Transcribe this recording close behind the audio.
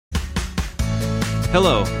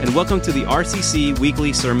Hello, and welcome to the RCC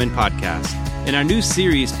Weekly Sermon Podcast. In our new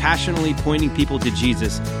series, Passionately Pointing People to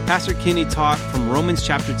Jesus, Pastor Kenny talked from Romans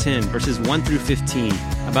chapter 10, verses 1 through 15,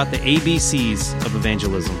 about the ABCs of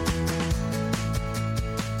evangelism.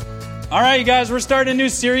 All right, you guys, we're starting a new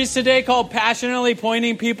series today called Passionately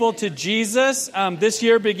Pointing People to Jesus. This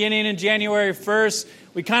year, beginning in January 1st,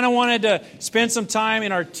 we kind of wanted to spend some time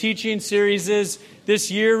in our teaching series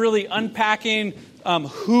this year, really unpacking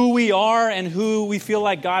who we are and who we feel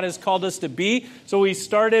like God has called us to be. So we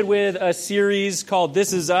started with a series called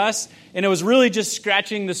This Is Us, and it was really just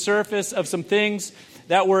scratching the surface of some things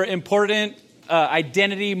that were important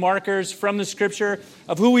identity markers from the Scripture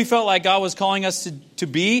of who we felt like God was calling us to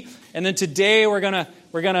be. And then today we're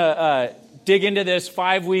gonna dig into this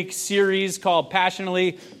 5-week series called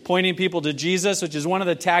Passionately Pointing People to Jesus, which is one of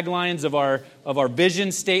the taglines of our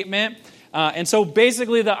vision statement. And so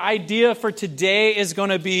basically the idea for today is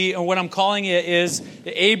going to be, and what I'm calling it is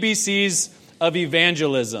the ABCs of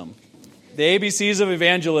evangelism. The ABCs of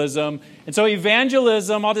evangelism. And so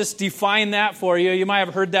evangelism, I'll just define that for you. You might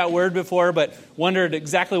have heard that word before, but wondered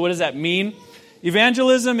exactly what does that mean.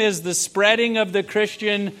 Evangelism is the spreading of the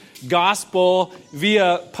Christian gospel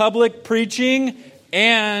via public preaching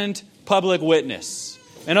and public witness.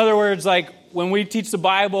 In other words, like, when we teach the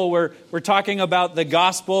Bible, we're talking about the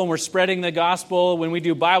gospel and we're spreading the gospel when we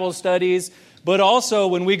do Bible studies, but also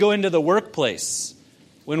when we go into the workplace,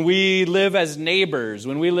 when we live as neighbors,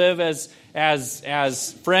 when we live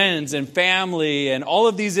as friends and family and all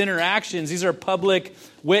of these interactions. These are public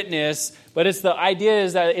witness, but it's the idea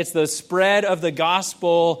is that it's the spread of the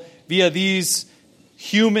gospel via these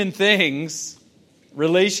human things,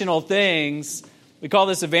 relational things. We call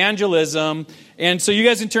this evangelism. And so you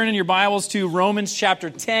guys can turn in your Bibles to Romans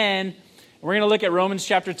chapter 10. We're going to look at Romans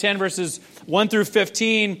chapter 10, verses 1 through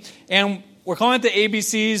 15. And we're calling it the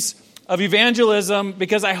ABCs of evangelism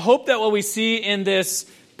because I hope that what we see in this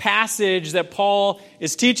passage that Paul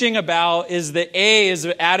is teaching about is the A is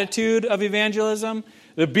the attitude of evangelism,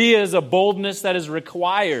 the B is a boldness that is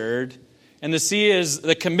required, and the C is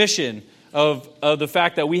the commission of the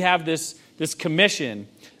fact that we have this commission.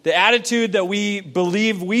 The attitude that we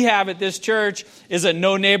believe we have at this church is a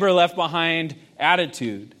no neighbor left behind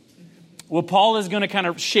attitude. Well, Paul is going to kind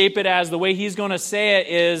of shape it as the way he's going to say it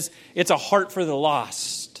is it's a heart for the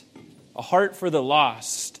lost. A heart for the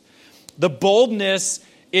lost. The boldness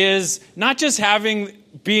is not just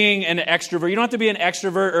being an extrovert. You don't have to be an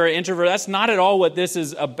extrovert or an introvert. That's not at all what this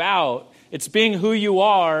is about. It's being who you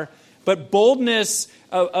are. But boldness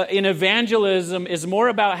in evangelism is more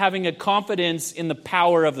about having a confidence in the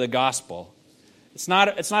power of the gospel. It's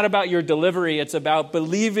not about your delivery. It's about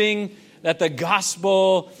believing that the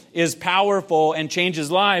gospel is powerful and changes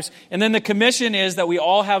lives. And then the commission is that we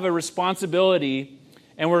all have a responsibility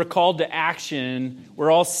and we're called to action. We're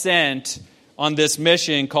all sent on this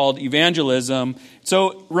mission called evangelism.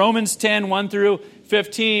 So Romans 10, 1 through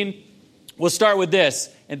 15, we'll start with this,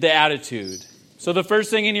 the attitude. So the first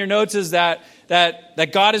thing in your notes is that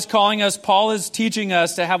God is calling us, Paul is teaching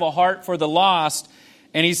us to have a heart for the lost.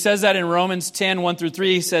 And he says that in Romans 10, 1 through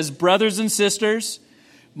 3. He says, brothers and sisters,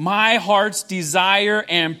 my heart's desire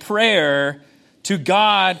and prayer to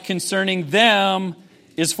God concerning them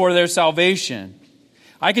is for their salvation.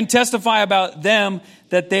 I can testify about them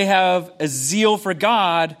that they have a zeal for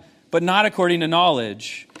God, but not according to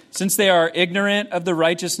knowledge, since they are ignorant of the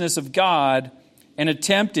righteousness of God and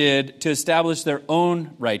attempted to establish their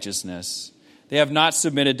own righteousness. They have not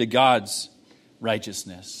submitted to God's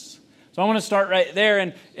righteousness. So I want to start right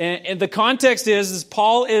there. And the context is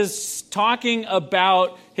Paul is talking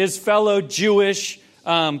about his fellow Jewish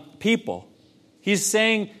people. He's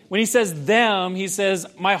saying, when he says them, he says,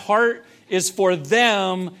 my heart is for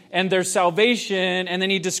them and their salvation. And then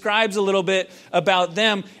he describes a little bit about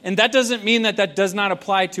them. And that doesn't mean that does not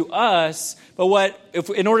apply to us. But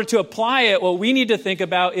in order to apply it, what we need to think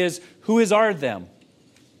about is who is our them?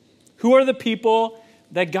 Who are the people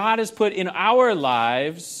that God has put in our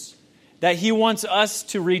lives that he wants us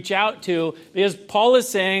to reach out to? Because Paul is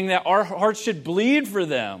saying that our hearts should bleed for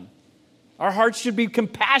them. Our hearts should be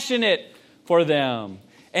compassionate for them.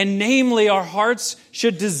 And namely, our hearts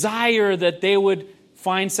should desire that they would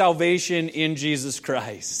find salvation in Jesus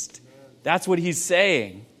Christ. That's what he's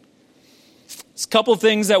saying. There's a couple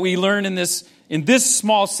things that we learn in this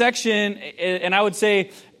small section, and I would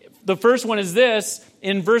say the first one is this.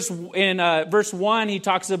 In verse 1, he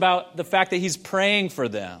talks about the fact that he's praying for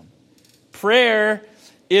them. Prayer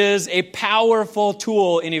is a powerful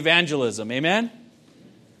tool in evangelism. Amen?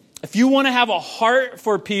 If you want to have a heart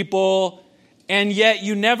for people and yet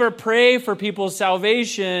you never pray for people's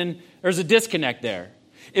salvation, there's a disconnect there.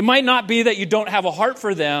 It might not be that you don't have a heart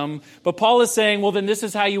for them, but Paul is saying, well, then this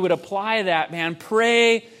is how you would apply that, man.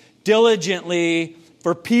 Pray diligently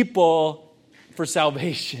for people for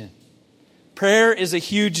salvation. Prayer is a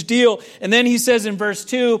huge deal. And then he says in verse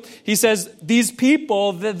 2, he says, these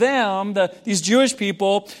people, these Jewish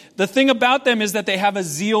people, the thing about them is that they have a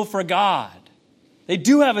zeal for God. They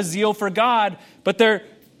do have a zeal for God, but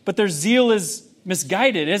their zeal is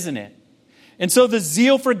misguided, isn't it? And so the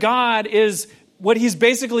zeal for God is, what he's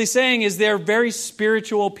basically saying is they're very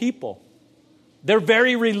spiritual people. They're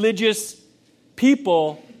very religious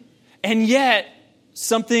people, and yet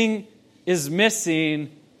something is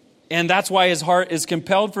missing. And that's why his heart is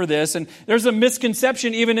compelled for this. And there's a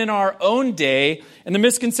misconception even in our own day. And the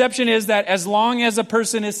misconception is that as long as a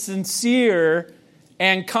person is sincere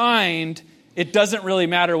and kind, it doesn't really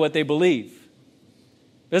matter what they believe.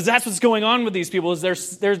 Because that's what's going on with these people, is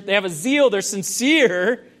they have a zeal, they're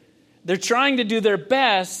sincere, they're trying to do their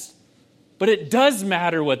best, but it does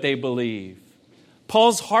matter what they believe.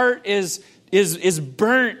 Paul's heart is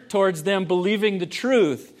burnt towards them believing the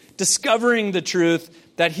truth, discovering the truth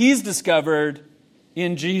that he's discovered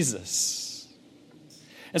in Jesus.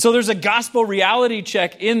 And so there's a gospel reality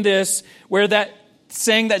check in this where that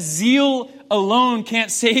saying that zeal alone can't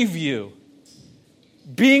save you.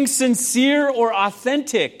 Being sincere or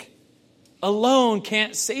authentic alone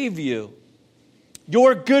can't save you.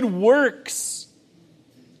 Your good works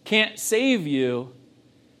can't save you.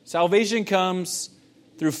 Salvation comes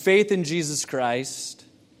through faith in Jesus Christ.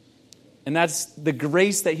 And that's the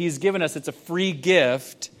grace that he's given us. It's a free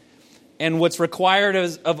gift. And what's required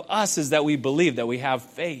of us is that we believe, that we have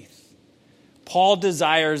faith. Paul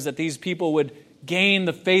desires that these people would gain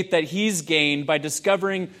the faith that he's gained by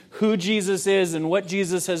discovering who Jesus is and what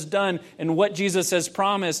Jesus has done and what Jesus has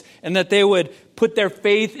promised, and that they would put their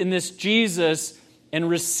faith in this Jesus and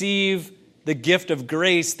receive the gift of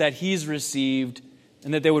grace that he's received,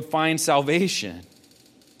 and that they would find salvation.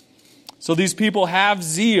 So these people have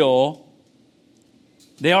zeal.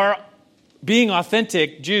 They are being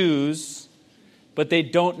authentic Jews, but they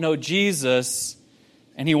don't know Jesus,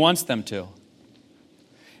 and he wants them to.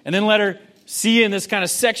 And then letter C in this kind of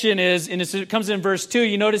section is, and it comes in verse 2,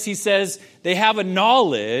 you notice he says they have a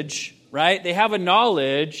knowledge, right? They have a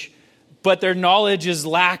knowledge, but their knowledge is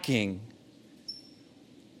lacking.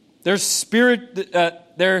 Their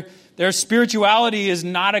spirituality is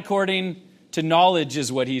not according to knowledge,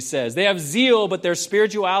 is what he says. They have zeal, but their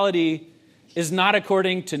spirituality is not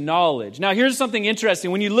according to knowledge. Now, here's something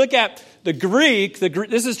interesting. When you look at the Greek,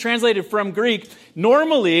 this is translated from Greek.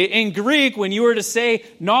 Normally, in Greek, when you were to say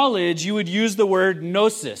knowledge, you would use the word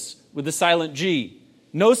gnosis with the silent G.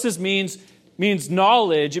 Gnosis means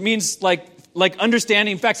knowledge. It means like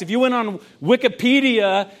understanding facts. If you went on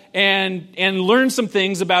Wikipedia and learned some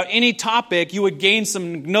things about any topic, you would gain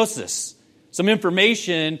some gnosis, some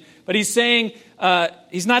information. But he's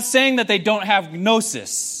not saying that they don't have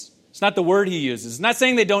gnosis. It's not the word he uses. It's not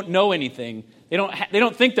saying they don't know anything. They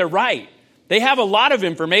don't think they're right. They have a lot of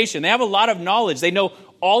information. They have a lot of knowledge. They know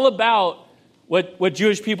all about what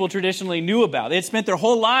Jewish people traditionally knew about. They had spent their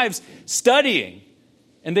whole lives studying.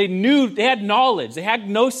 And they had knowledge. They had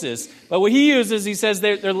gnosis. But what he uses, he says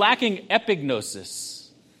they're lacking epignosis.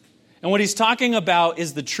 And what he's talking about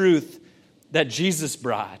is the truth that Jesus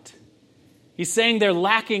brought. He's saying they're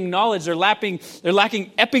lacking knowledge. They're lacking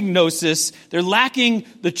epignosis. They're lacking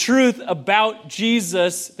the truth about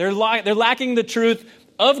Jesus. They're lacking the truth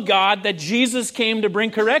of God that Jesus came to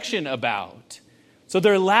bring correction about. So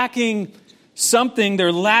they're lacking something.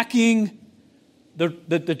 They're lacking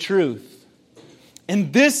the truth.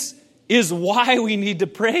 And this is why we need to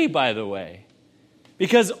pray, by the way.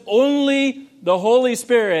 Because only the Holy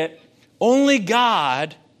Spirit, only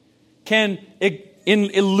God can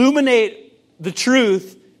illuminate the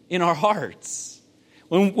truth in our hearts.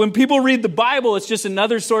 When people read the Bible, it's just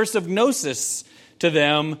another source of gnosis to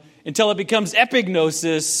them until it becomes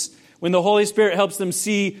epignosis when the Holy Spirit helps them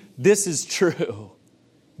see this is true.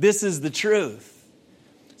 This is the truth.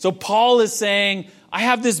 So Paul is saying, I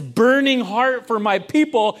have this burning heart for my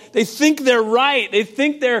people. They think they're right. They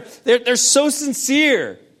think they're so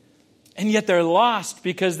sincere. And yet they're lost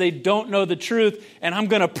because they don't know the truth. And I'm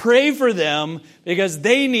going to pray for them because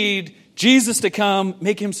they need Jesus to come,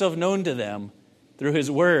 make himself known to them through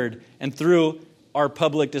his word and through our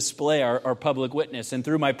public display, our public witness, and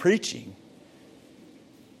through my preaching.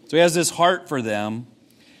 So he has this heart for them.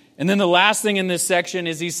 And then the last thing in this section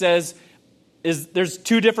is he says, there's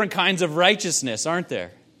two different kinds of righteousness, aren't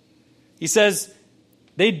there? He says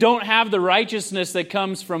they don't have the righteousness that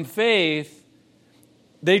comes from faith.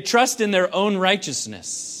 They trust in their own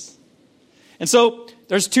righteousness. And so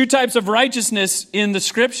there's two types of righteousness in the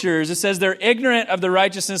Scriptures. It says they're ignorant of the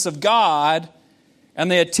righteousness of God,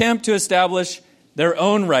 and they attempt to establish their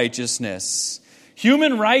own righteousness.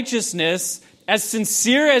 Human righteousness, as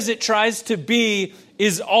sincere as it tries to be,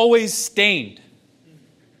 is always stained.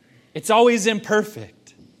 It's always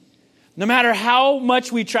imperfect. No matter how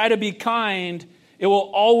much we try to be kind, it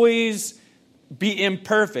will always be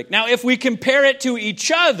imperfect. Now, if we compare it to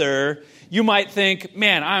each other, you might think,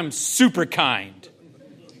 man, I'm super kind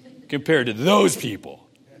compared to those people.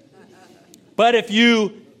 But if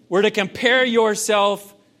you were to compare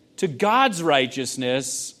yourself to God's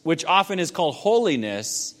righteousness, which often is called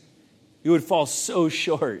holiness, you would fall so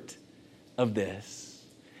short of this.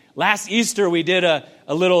 Last Easter, we did a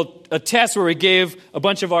test where we gave a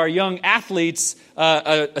bunch of our young athletes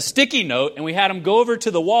a sticky note, and we had them go over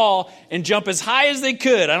to the wall and jump as high as they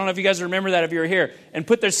could. I don't know if you guys remember that if you were here, and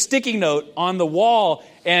put their sticky note on the wall,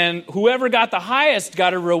 and whoever got the highest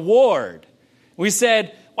got a reward. We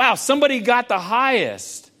said, wow, somebody got the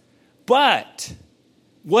highest. But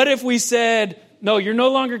what if we said, no, you're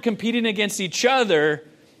no longer competing against each other.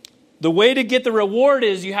 The way to get the reward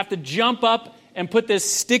is you have to jump up and put this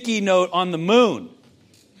sticky note on the moon.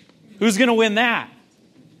 Who's going to win that?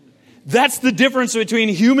 That's the difference between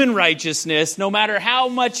human righteousness. No matter how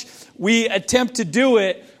much we attempt to do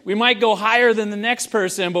it, we might go higher than the next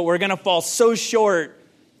person, but we're going to fall so short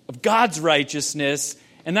of God's righteousness.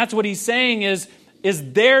 And that's what he's saying is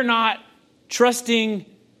they're not trusting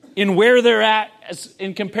in where they're at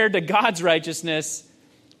in compared to God's righteousness.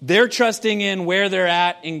 They're trusting in where they're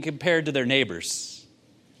at in compared to their neighbors,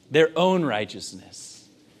 their own righteousness,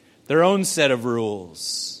 their own set of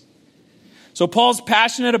rules. So Paul's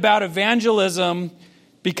passionate about evangelism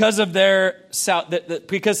because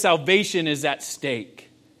salvation is at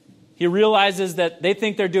stake. He realizes that they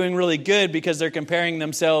think they're doing really good because they're comparing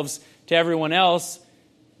themselves to everyone else,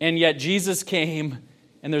 and yet Jesus came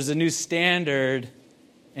and there's a new standard,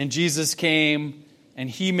 and Jesus came and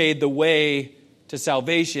he made the way to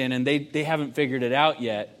salvation, and they haven't figured it out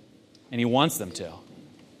yet, and he wants them to.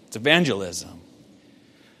 It's evangelism.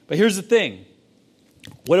 But here's the thing.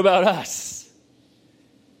 What about us?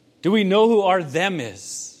 Do we know who our them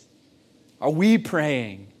is? Are we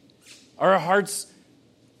praying? Are our hearts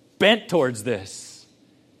bent towards this?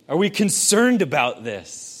 Are we concerned about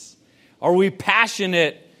this? Are we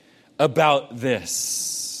passionate about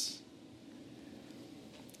this?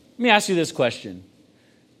 Let me ask you this question.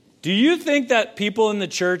 Do you think that people in the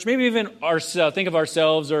church, maybe even ourselves, think of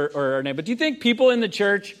ourselves or our name, but do you think people in the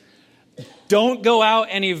church don't go out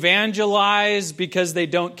and evangelize because they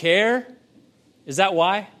don't care? Is that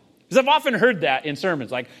why? Because I've often heard that in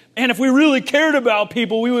sermons. Like, man, if we really cared about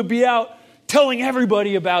people, we would be out telling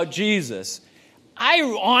everybody about Jesus. I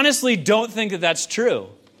honestly don't think that that's true.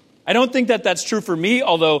 I don't think that that's true for me,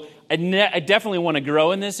 although I definitely want to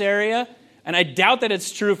grow in this area. And I doubt that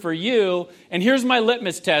it's true for you. And here's my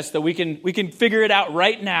litmus test that we can figure it out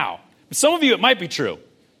right now. But some of you, it might be true.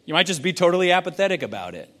 You might just be totally apathetic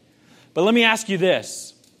about it. But let me ask you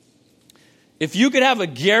this. If you could have a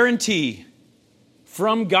guarantee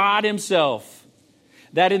from God himself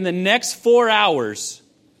that in the next 4 hours,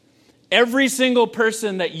 every single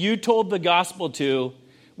person that you told the gospel to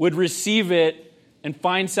would receive it and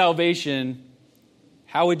find salvation,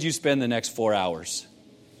 how would you spend the next 4 hours?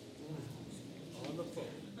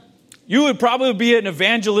 You would probably be an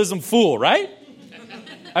evangelism fool, right?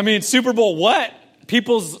 I mean, Super Bowl what?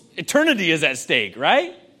 People's eternity is at stake,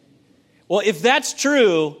 right? Well, if that's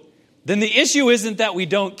true, then the issue isn't that we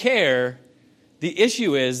don't care. The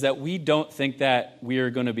issue is that we don't think that we are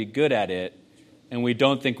going to be good at it, and we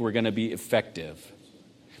don't think we're going to be effective.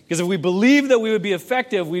 Because if we believe that we would be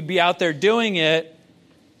effective, we'd be out there doing it.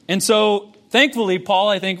 And so, thankfully, Paul,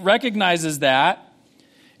 I think, recognizes that.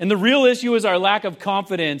 And the real issue is our lack of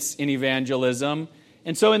confidence in evangelism.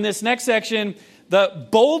 And so in this next section, the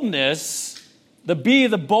boldness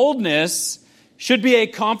should be a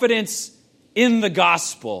confidence in the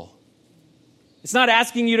gospel. It's not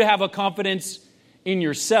asking you to have a confidence in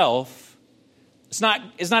yourself. It's not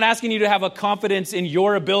asking you to have a confidence in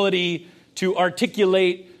your ability to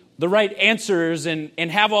articulate the right answers and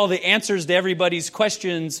have all the answers to everybody's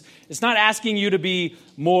questions. It's not asking you to be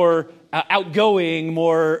more outgoing,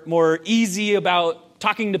 more easy about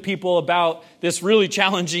talking to people about this really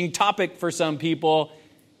challenging topic for some people.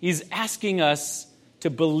 He's asking us to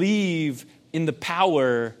believe in the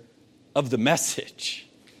power of the message,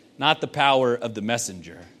 not the power of the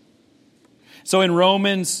messenger. So in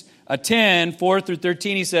Romans 10, 4 through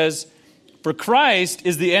 13, he says, "For Christ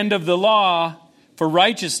is the end of the law for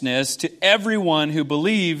righteousness to everyone who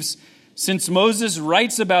believes, Since Moses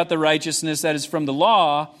writes about the righteousness that is from the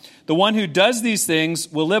law, the one who does these things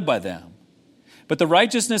will live by them. But the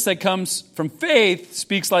righteousness that comes from faith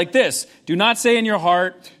speaks like this. Do not say in your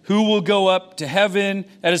heart, who will go up to heaven,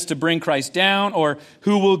 that is to bring Christ down, or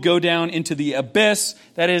who will go down into the abyss,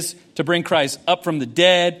 that is to bring Christ up from the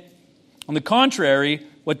dead. On the contrary,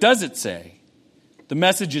 what does it say? The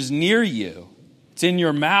message is near you. It's in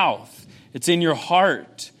your mouth. It's in your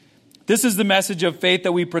heart. This is the message of faith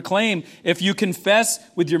that we proclaim. If you confess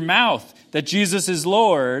with your mouth that Jesus is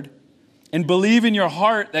Lord and believe in your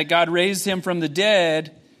heart that God raised him from the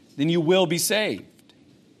dead, then you will be saved.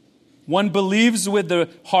 One believes with the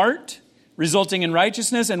heart, resulting in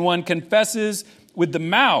righteousness, and one confesses with the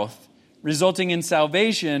mouth, resulting in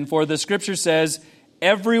salvation. For the scripture says,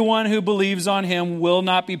 everyone who believes on him will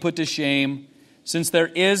not be put to shame, since there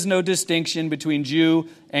is no distinction between Jew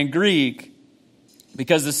and Greek,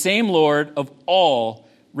 because the same Lord of all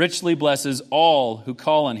richly blesses all who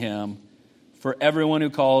call on him. For everyone who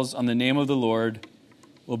calls on the name of the Lord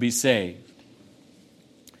will be saved.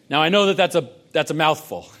 Now, I know that that's a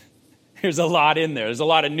mouthful. There's a lot in there. There's a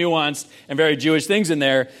lot of nuanced and very Jewish things in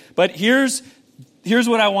there. But here's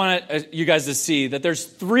what I want you guys to see, that there's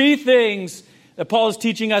three things that Paul is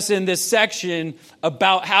teaching us in this section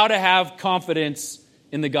about how to have confidence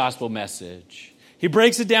in the gospel message. He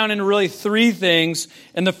breaks it down into really three things.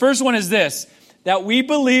 And the first one is this, that we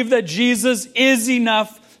believe that Jesus is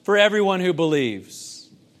enough for everyone who believes.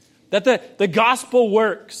 That the gospel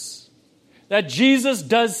works. That Jesus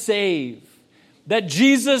does save. That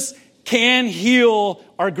Jesus can heal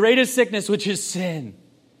our greatest sickness, which is sin.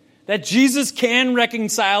 That Jesus can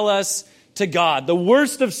reconcile us to God. The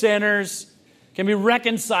worst of sinners can be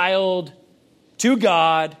reconciled to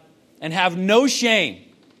God and have no shame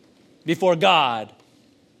before God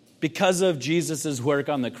because of Jesus' work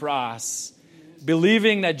on the cross.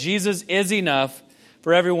 Believing that Jesus is enough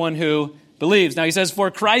for everyone who believes. Now he says, for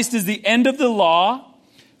Christ is the end of the law,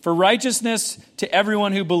 for righteousness to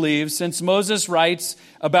everyone who believes, since Moses writes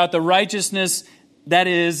about the righteousness that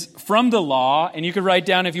is from the law. And you could write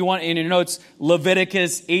down, if you want in your notes,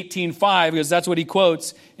 Leviticus 18:5, because that's what he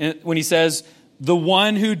quotes when he says, the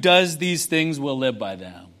one who does these things will live by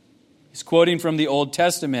them. He's quoting from the Old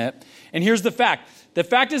Testament. And here's the fact. The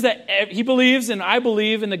fact is that he believes, and I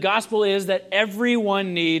believe, and the gospel is that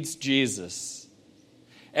everyone needs Jesus.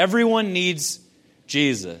 Everyone needs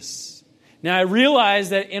Jesus. Now, I realize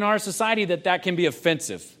that in our society that can be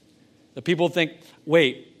offensive. That people think,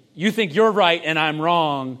 wait, you think you're right and I'm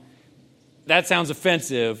wrong. That sounds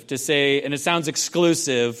offensive to say, and it sounds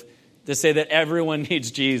exclusive to say that everyone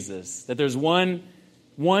needs Jesus. That there's one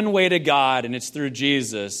way to God, and it's through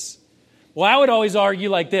Jesus. Well, I would always argue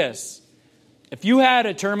like this. If you had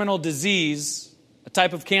a terminal disease, a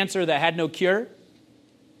type of cancer that had no cure,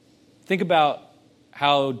 think about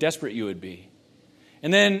how desperate you would be.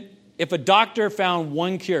 And then if a doctor found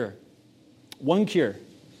one cure,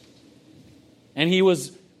 and he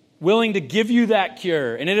was willing to give you that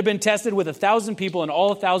cure, and it had been tested with 1,000 people, and all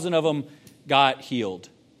 1,000 of them got healed.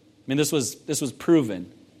 I mean, this was proven.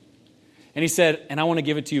 And he said, and I want to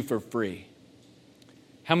give it to you for free.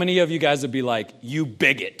 How many of you guys would be like, you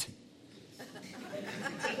bigot?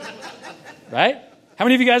 Right? How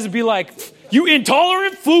many of you guys would be like, you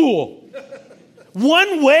intolerant fool?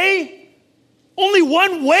 One way? Only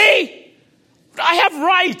one way? I have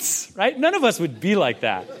rights, right? None of us would be like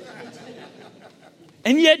that.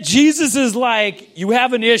 And yet Jesus is like, you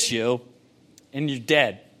have an issue and you're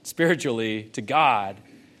dead spiritually to God.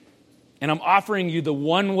 And I'm offering you the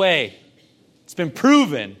one way. It's been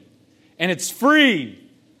proven and it's free.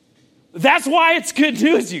 That's why it's good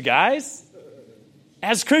news, you guys.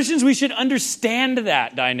 As Christians, we should understand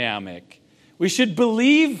that dynamic. We should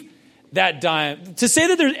believe that to say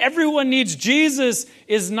that everyone needs Jesus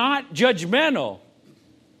is not judgmental.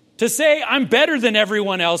 To say I'm better than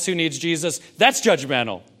everyone else who needs Jesus, that's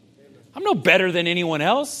judgmental. I'm no better than anyone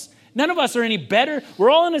else. None of us are any better. We're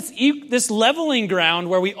all in this leveling ground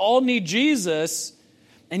where we all need Jesus,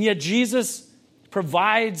 and yet Jesus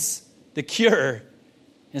provides the cure.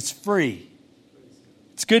 It's free.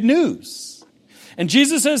 It's good news. And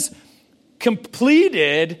Jesus has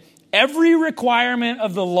completed every requirement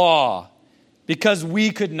of the law because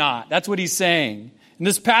we could not. That's what he's saying. In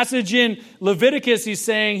this passage in Leviticus, he's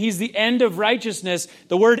saying he's the end of righteousness.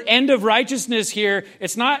 The word end of righteousness here,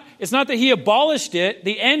 it's not that he abolished it.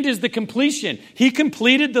 The end is the completion. He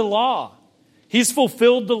completed the law. He's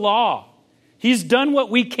fulfilled the law. He's done what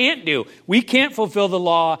we can't do. We can't fulfill the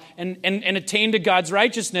law and attain to God's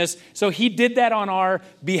righteousness. So he did that on our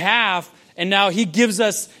behalf. And now he gives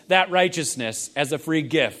us that righteousness as a free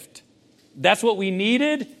gift. That's what we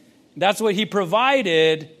needed. That's what he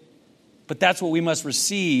provided, but that's what we must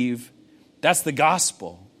receive. That's the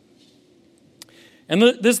gospel. And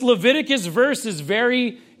this Leviticus verse is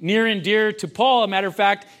very near and dear to Paul. As a matter of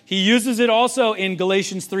fact, he uses it also in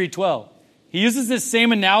Galatians 3:12. He uses this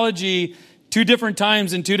same analogy 2 different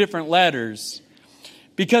times in 2 different letters.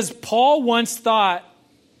 Because Paul once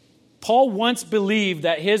believed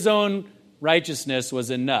that his own righteousness was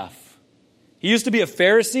enough. He used to be a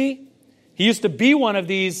Pharisee. He used to be one of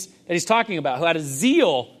these that he's talking about, who had a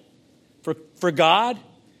zeal for God,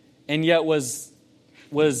 and yet was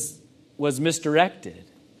misdirected.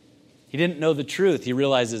 He didn't know the truth. He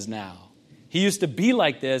realizes now. He used to be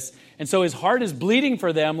like this, and so his heart is bleeding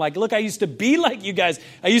for them. Like, look, I used to be like you guys.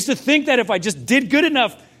 I used to think that if I just did good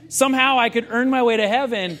enough, somehow I could earn my way to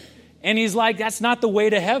heaven. And he's like, that's not the way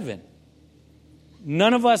to heaven.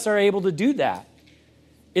 None of us are able to do that.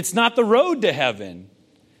 It's not the road to heaven.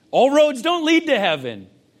 All roads don't lead to heaven.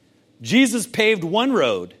 Jesus paved one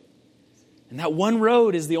road. And that one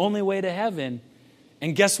road is the only way to heaven.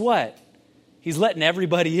 And guess what? He's letting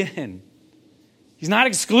everybody in. He's not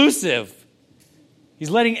exclusive. He's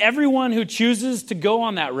letting everyone who chooses to go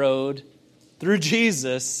on that road through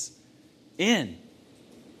Jesus in.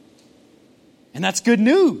 And that's good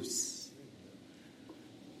news.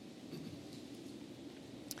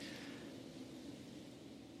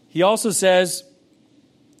 He also says,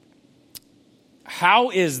 how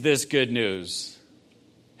is this good news?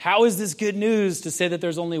 How is this good news to say that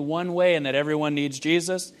there's only one way and that everyone needs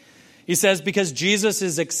Jesus? He says, because Jesus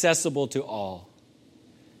is accessible to all.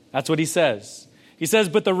 That's what he says. He says,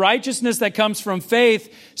 but the righteousness that comes from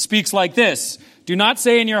faith speaks like this. Do not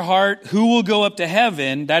say in your heart, who will go up to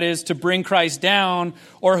heaven, that is to bring Christ down,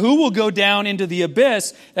 or who will go down into the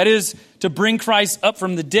abyss, that is to bring Christ up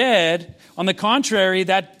from the dead. On the contrary,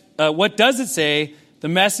 what does it say? The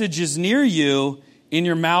message is near you, in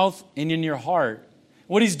your mouth and in your heart.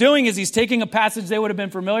 What he's doing is he's taking a passage they would have been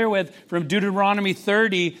familiar with from Deuteronomy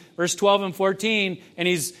 30, verse 12 and 14, and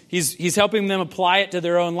he's helping them apply it to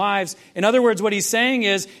their own lives. In other words, what he's saying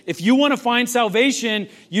is, if you want to find salvation,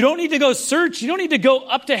 you don't need to go search. You don't need to go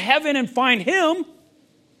up to heaven and find him.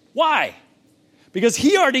 Why? Because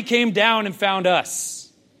he already came down and found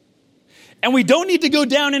us. And we don't need to go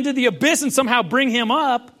down into the abyss and somehow bring him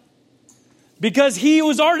up, because he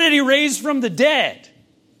was already raised from the dead.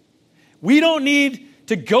 We don't need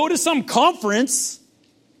to go to some conference,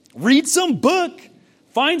 read some book,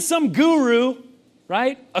 find some guru,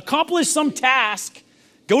 right? Accomplish some task,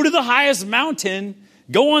 go to the highest mountain,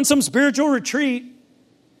 go on some spiritual retreat.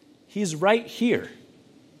 He's right here.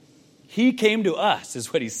 He came to us,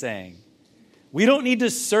 is what he's saying. We don't need to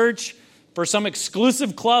search for some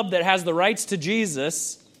exclusive club that has the rights to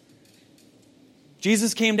Jesus.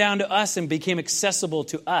 Jesus came down to us and became accessible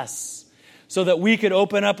to us so that we could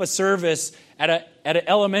open up a service at an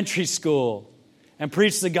elementary school and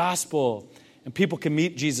preach the gospel, and people can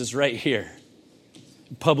meet Jesus right here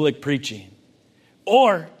in public preaching.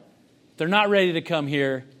 Or if they're not ready to come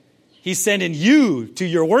here, he's sending you to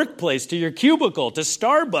your workplace, to your cubicle, to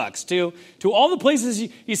Starbucks, to all the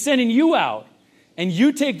places he's sending you out. And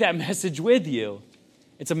you take that message with you.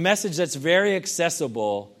 It's a message that's very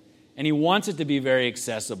accessible, and he wants it to be very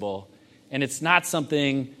accessible. And it's not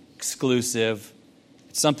something exclusive.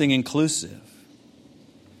 It's something inclusive.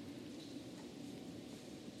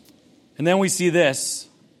 And then we see this.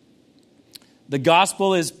 The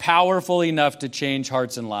gospel is powerful enough to change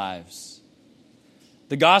hearts and lives.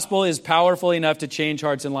 The gospel is powerful enough to change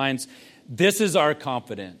hearts and lives. This is our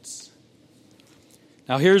confidence.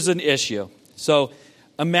 Now here's an issue. So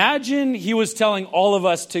imagine he was telling all of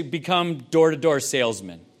us to become door-to-door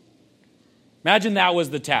salesmen. Imagine that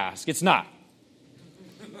was the task. It's not.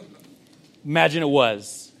 Imagine it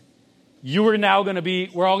was. We're all going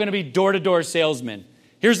to be door-to-door salesmen.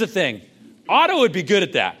 Here's the thing. Otto would be good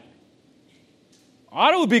at that.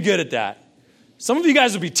 Otto would be good at that. Some of you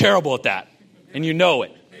guys would be terrible at that, and you know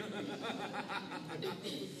it.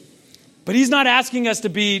 But he's not asking us to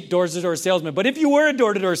be door-to-door salesmen. But if you were a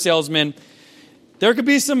door-to-door salesman, there could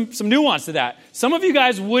be some nuance to that. Some of you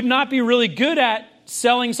guys would not be really good at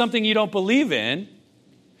selling something you don't believe in.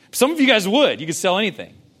 Some of you guys would. You could sell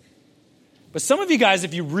anything. But some of you guys,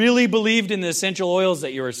 if you really believed in the essential oils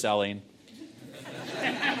that you were selling,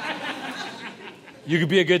 you could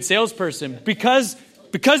be a good salesperson because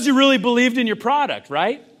you really believed in your product,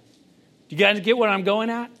 right? You guys get what I'm going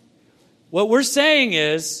at? What we're saying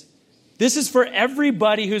is, this is for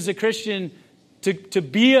everybody who's a Christian to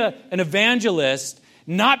be an evangelist,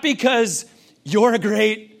 not because you're a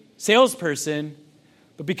great salesperson,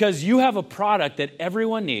 but because you have a product that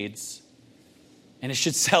everyone needs, and it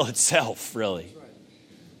should sell itself, really.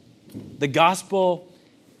 The gospel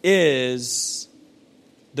is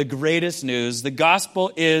the greatest news. The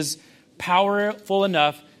gospel is powerful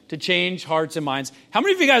enough to change hearts and minds. How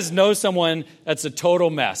many of you guys know someone that's a total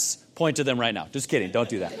mess? Point to them right now. Just kidding. Don't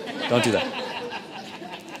do that. Don't do that.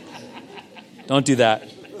 Don't do that.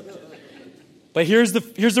 But here's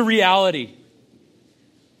the reality.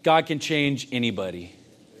 God can change anybody.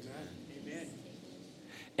 Amen.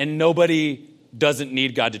 And nobody doesn't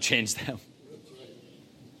need God to change them.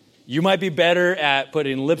 You might be better at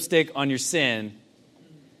putting lipstick on your sin,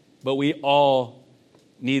 but we all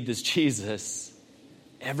need this Jesus.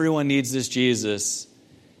 Everyone needs this Jesus.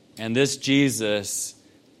 And this Jesus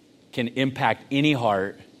can impact any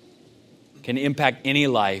heart, can impact any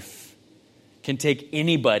life, can take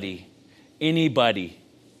anybody,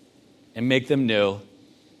 and make them new,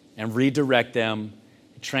 and redirect them,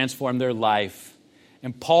 transform their life.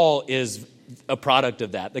 And Paul is a product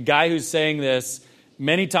of that. The guy who's saying this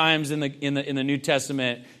many times in the New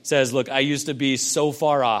Testament says, look, I used to be so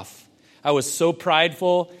far off. I was so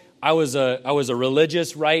prideful. I was a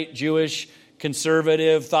religious, right, Jewish,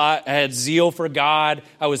 conservative, thought I had zeal for God.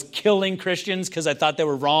 I was killing Christians because I thought they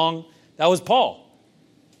were wrong. That was Paul.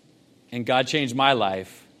 And God changed my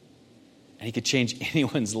life. And he could change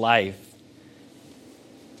anyone's life.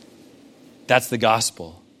 That's the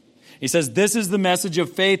gospel. He says, this is the message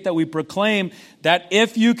of faith that we proclaim, that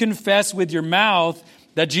if you confess with your mouth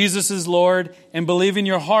that Jesus is Lord and believe in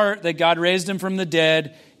your heart that God raised him from the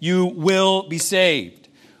dead, you will be saved.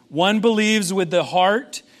 One believes with the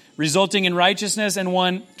heart, resulting in righteousness, and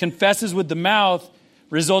one confesses with the mouth,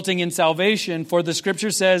 resulting in salvation. For the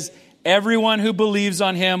scripture says, everyone who believes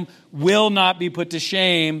on him will not be put to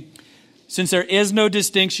shame, since there is no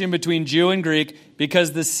distinction between Jew and Greek,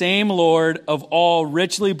 because the same Lord of all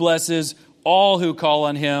richly blesses all who call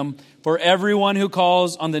on him. For everyone who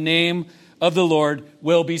calls on the name of the Lord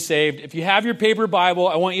will be saved. If you have your paper Bible,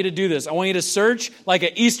 I want you to do this. I want you to search like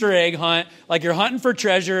an Easter egg hunt, like you're hunting for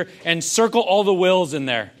treasure, and circle all the wills in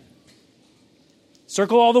there.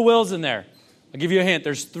 Circle all the wills in there. I'll give you a hint.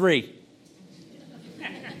 There's 3.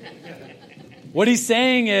 What he's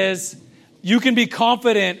saying is, you can be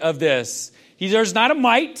confident of this. There's not a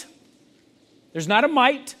might. There's not a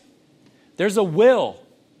might. There's a will.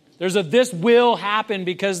 This will happen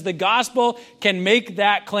because the gospel can make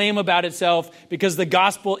that claim about itself, because the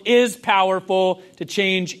gospel is powerful to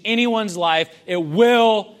change anyone's life. It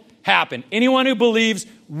will happen. Anyone who believes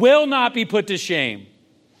will not be put to shame.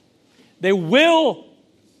 They will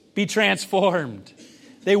be transformed.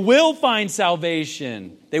 They will find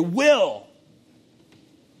salvation. They will.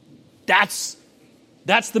 That's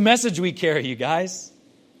the message we carry, you guys.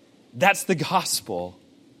 That's the gospel.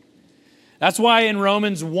 That's why in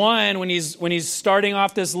Romans 1, when he's starting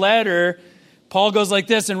off this letter, Paul goes like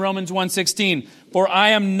this in Romans 1:16. For I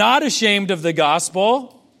am not ashamed of the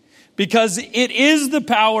gospel, because it is the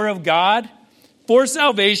power of God for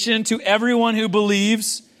salvation to everyone who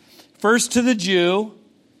believes, first to the Jew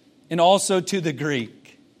and also to the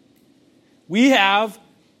Greek. We have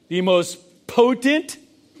the most potent,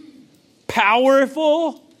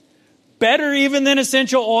 powerful, better even than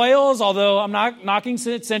essential oils, although I'm not knocking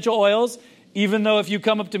essential oils, even though if you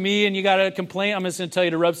come up to me and you got a complaint, I'm just going to tell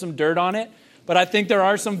you to rub some dirt on it. But I think there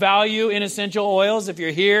are some value in essential oils. If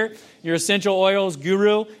you're here, you're essential oils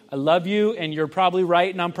guru, I love you, and you're probably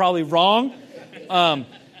right and I'm probably wrong.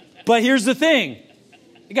 But here's the thing.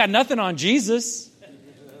 You got nothing on Jesus.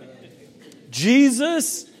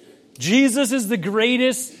 Jesus is the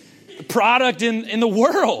greatest product in the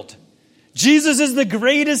world. Jesus is the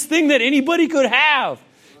greatest thing that anybody could have.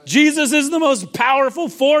 Jesus is the most powerful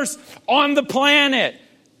force on the planet.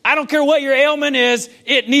 I don't care what your ailment is,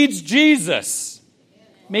 it needs Jesus.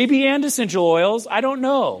 Maybe and essential oils, I don't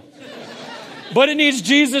know. But it needs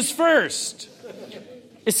Jesus first.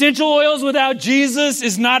 Essential oils without Jesus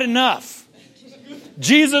is not enough.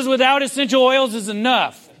 Jesus without essential oils is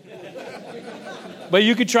enough. But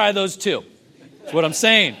you could try those too. That's what I'm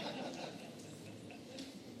saying.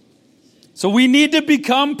 So we need to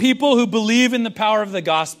become people who believe in the power of the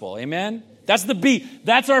gospel. Amen? That's the B.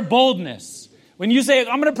 That's our boldness. When you say,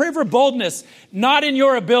 I'm going to pray for boldness, not in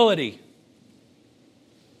your ability,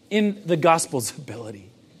 in the gospel's ability,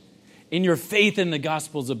 in your faith in the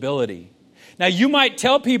gospel's ability. Now, you might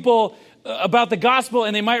tell people about the gospel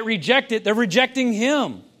and they might reject it. They're rejecting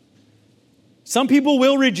him. Some people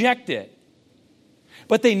will reject it,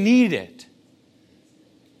 but they need it.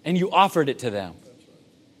 And you offered it to them.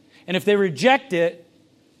 And if they reject it,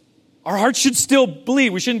 our hearts should still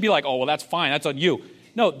bleed. We shouldn't be like, oh, well, that's fine. That's on you.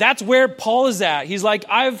 No, that's where Paul is at. He's like,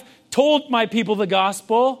 I've told my people the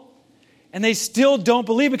gospel, And they still don't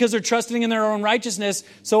believe because they're trusting in their own righteousness.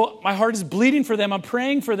 So my heart is bleeding for them. I'm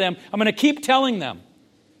praying for them. I'm going to keep telling them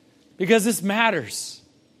because this matters.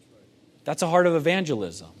 That's a heart of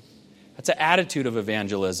evangelism. That's an attitude of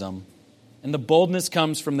evangelism. And the boldness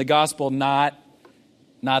comes from the gospel, not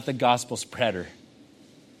the gospel spreader.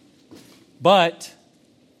 But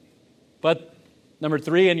number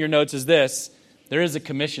 3 in your notes is this. There is a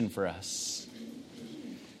commission for us.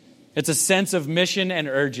 It's a sense of mission and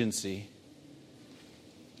urgency.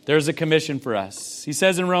 There's a commission for us. He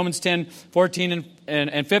says in Romans 10, 14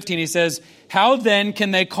 and 15, he says, how then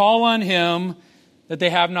can they call on him that they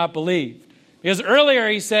have not believed? Because earlier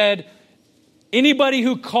he said, anybody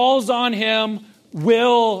who calls on him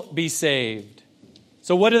will be saved.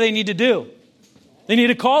 So what do they need to do? They need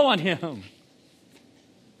to call on him.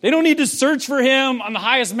 They don't need to search for him on the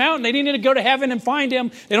highest mountain. They don't need to go to heaven and find him.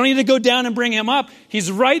 They don't need to go down and bring him up.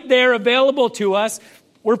 He's right there available to us.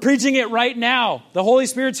 We're preaching it right now. The Holy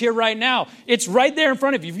Spirit's here right now. It's right there in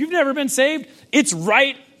front of you. If you've never been saved, it's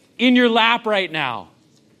right in your lap right now.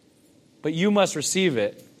 But you must receive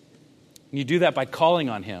it. And you do that by calling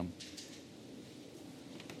on him.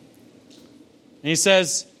 And he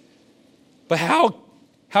says, but how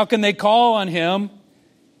can they call on him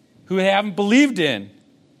who they haven't believed in?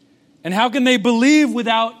 And how can they believe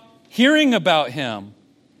without hearing about him?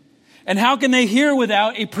 And how can they hear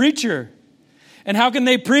without a preacher? And how can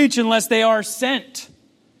they preach unless they are sent?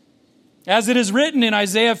 As it is written in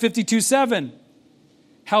Isaiah 52:7,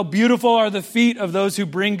 how beautiful are the feet of those who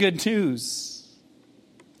bring good news.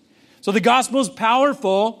 So the gospel is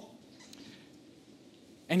powerful.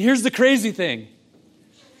 And here's the crazy thing.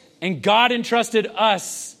 And God entrusted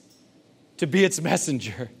us to be its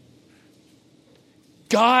messenger.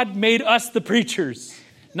 God made us the preachers.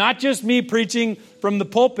 Not just me preaching from the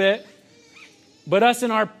pulpit, but us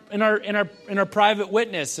in our private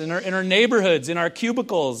witness, in our neighborhoods, in our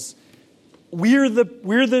cubicles. We're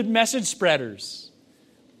the message spreaders.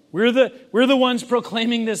 We're the ones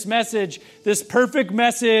proclaiming this message, this perfect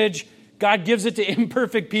message. God gives it to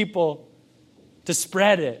imperfect people to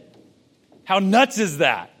spread it. How nuts is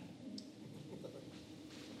that?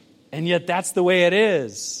 And yet that's the way it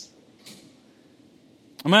is.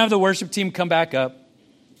 I'm going to have the worship team come back up.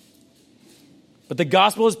 But the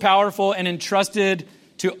gospel is powerful and entrusted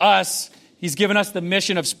to us. He's given us the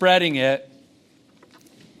mission of spreading it.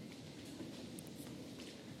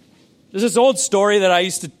 There's this old story that I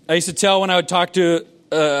used to tell when I would talk to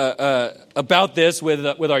about this with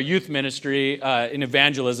our youth ministry in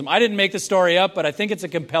evangelism. I didn't make the story up, but I think it's a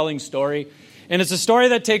compelling story. And it's a story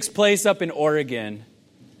that takes place up in Oregon.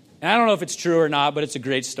 And I don't know if it's true or not, but it's a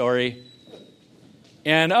great story.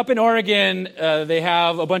 And up in Oregon, they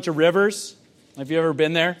have a bunch of rivers. Have you ever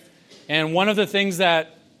been there? And one of the things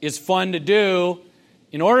that is fun to do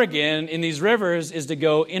in Oregon in these rivers is to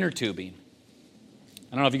go inner tubing.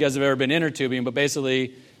 I don't know if you guys have ever been inner tubing, but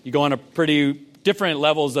basically you go on a pretty different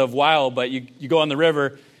levels of wild, but you go on the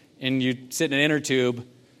river and you sit in an inner tube and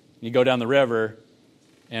you go down the river,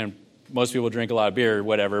 and most people drink a lot of beer or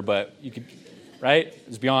whatever, but you could, right?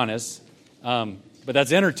 Let's be honest. But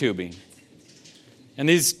that's inner tubing. And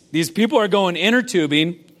these people are going inner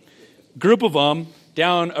tubing, group of them,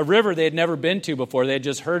 down a river they had never been to before, they had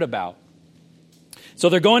just heard about. So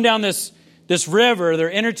they're going down this river, they're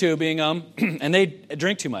inner tubing them, and they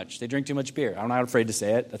drink too much. They drink too much beer. I'm not afraid to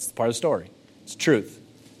say it. That's part of the story. It's the truth.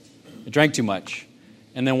 They drank too much.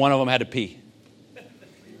 And then one of them had to pee.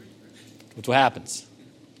 That's what happens.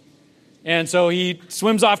 And so he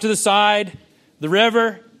swims off to the side of the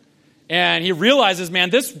river, and he realizes, man,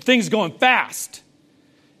 this thing's going fast.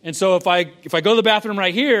 And so if I go to the bathroom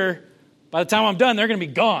right here, by the time I'm done, they're going to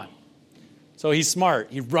be gone. So he's smart.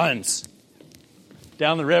 He runs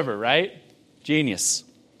down the river, right? Genius.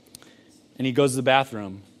 And he goes to the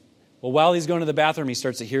bathroom. Well, while he's going to the bathroom, he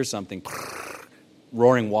starts to hear something.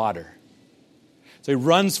 Roaring water. So he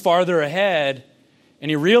runs farther ahead, and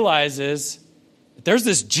he realizes that there's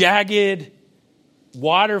this jagged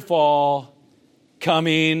waterfall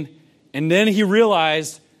coming. And then he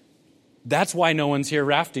realized, that's why no one's here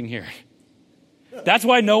rafting here. That's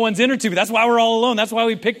why no one's inner tubing. That's why we're all alone. That's why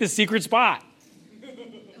we picked this secret spot.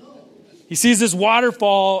 He sees this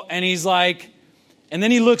waterfall, and he's like, and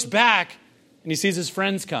then he looks back, and he sees his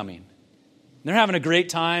friends coming. And they're having a great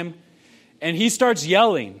time, and he starts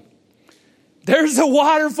yelling, "There's a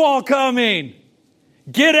waterfall coming!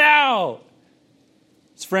 Get out!"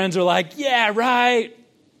 His friends are like, "Yeah, right.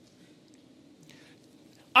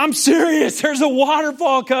 I'm serious. There's a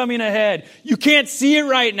waterfall coming ahead. You can't see it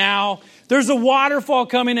right now. There's a waterfall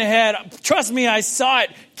coming ahead. Trust me, I saw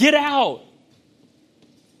it. Get out."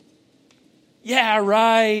 "Yeah,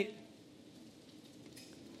 right."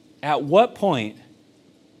 At what point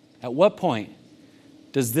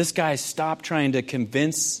does this guy stop trying to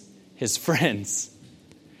convince his friends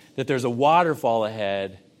that there's a waterfall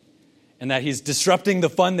ahead and that he's disrupting the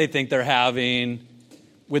fun they think they're having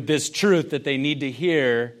with this truth that they need to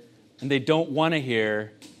hear and they don't want to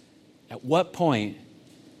hear? At what point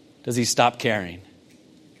does he stop caring?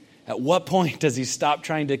 At what point does he stop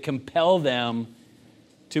trying to compel them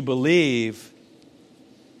to believe?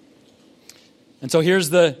 And so here's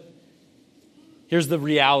the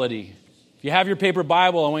reality. If you have your paper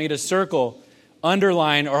Bible, I want you to circle,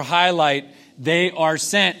 underline, or highlight, they are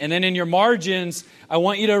sent. And then in your margins, I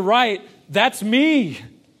want you to write, that's me.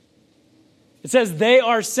 It says, they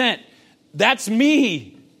are sent. That's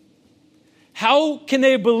me. How can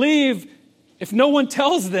they believe if no one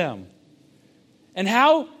tells them? And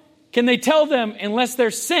how can they tell them unless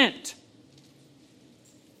they're sent?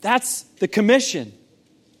 That's the commission.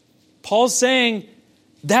 Paul's saying,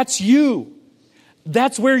 that's you.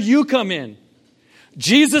 That's where you come in.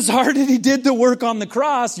 Jesus already did the work on the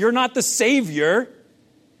cross. You're not the Savior.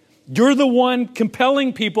 You're the one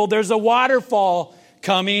compelling people. There's a waterfall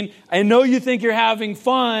coming. I know you think you're having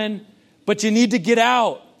fun, but you need to get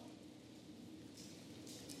out.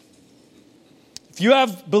 If you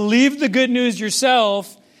have believed the good news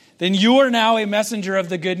yourself, then you are now a messenger of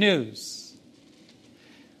the good news.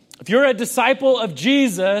 If you're a disciple of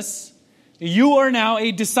Jesus, you are now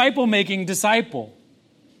a disciple-making disciple.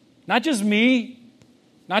 Not just me,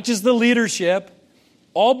 not just the leadership.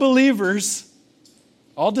 All believers,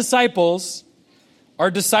 all disciples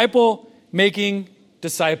are disciple-making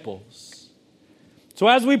disciples. So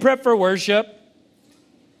as we prep for worship,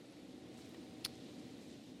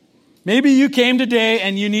 maybe you came today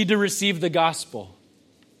and you need to receive the gospel.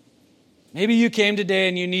 Maybe you came today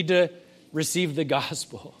and you need to receive the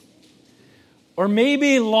gospel. Or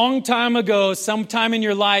maybe a long time ago, sometime in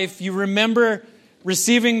your life, you remember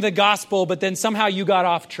receiving the gospel, but then somehow you got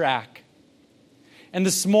off track. And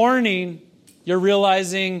this morning, you're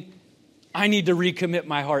realizing, I need to recommit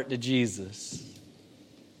my heart to Jesus.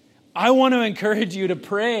 I want to encourage you to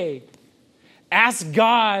pray. Ask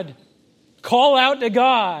God, call out to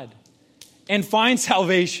God, and find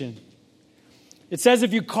salvation. It says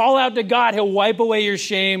if you call out to God, He'll wipe away your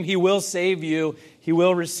shame. He will save you. He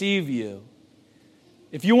will receive you.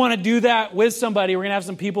 If you want to do that with somebody, we're going to have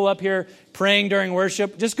some people up here praying during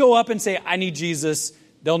worship. Just go up and say, I need Jesus.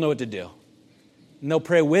 They'll know what to do. And they'll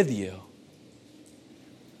pray with you.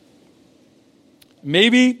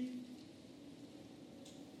 Maybe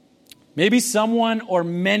someone or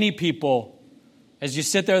many people, as you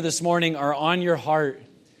sit there this morning, are on your heart.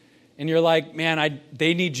 And you're like, man,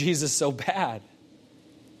 they need Jesus so bad.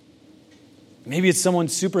 Maybe it's someone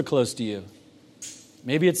super close to you.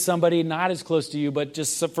 Maybe it's somebody not as close to you, but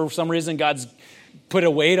just for some reason God's put a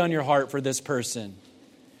weight on your heart for this person.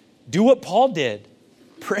 Do what Paul did.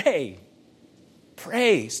 Pray.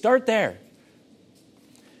 Pray. Start there.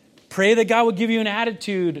 Pray that God would give you an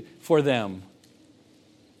attitude for them,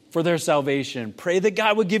 for their salvation. Pray that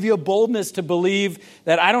God would give you a boldness to believe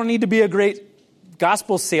that I don't need to be a great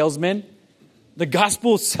gospel salesman. The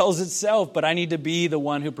gospel sells itself, but I need to be the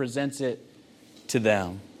one who presents it to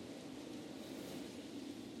them.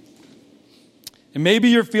 And maybe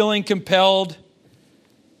you're feeling compelled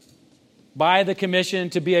by the commission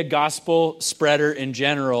to be a gospel spreader in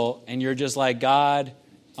general, and you're just like, God,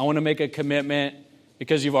 I want to make a commitment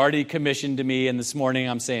because you've already commissioned to me, and this morning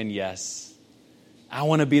I'm saying yes. I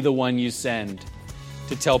want to be the one you send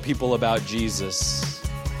to tell people about Jesus.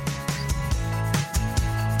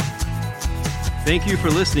 Thank you for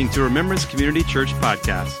listening to Remembrance Community Church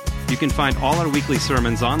Podcast. You can find all our weekly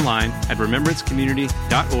sermons online at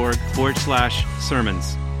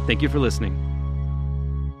remembrancecommunity.org/sermons. Thank you for listening.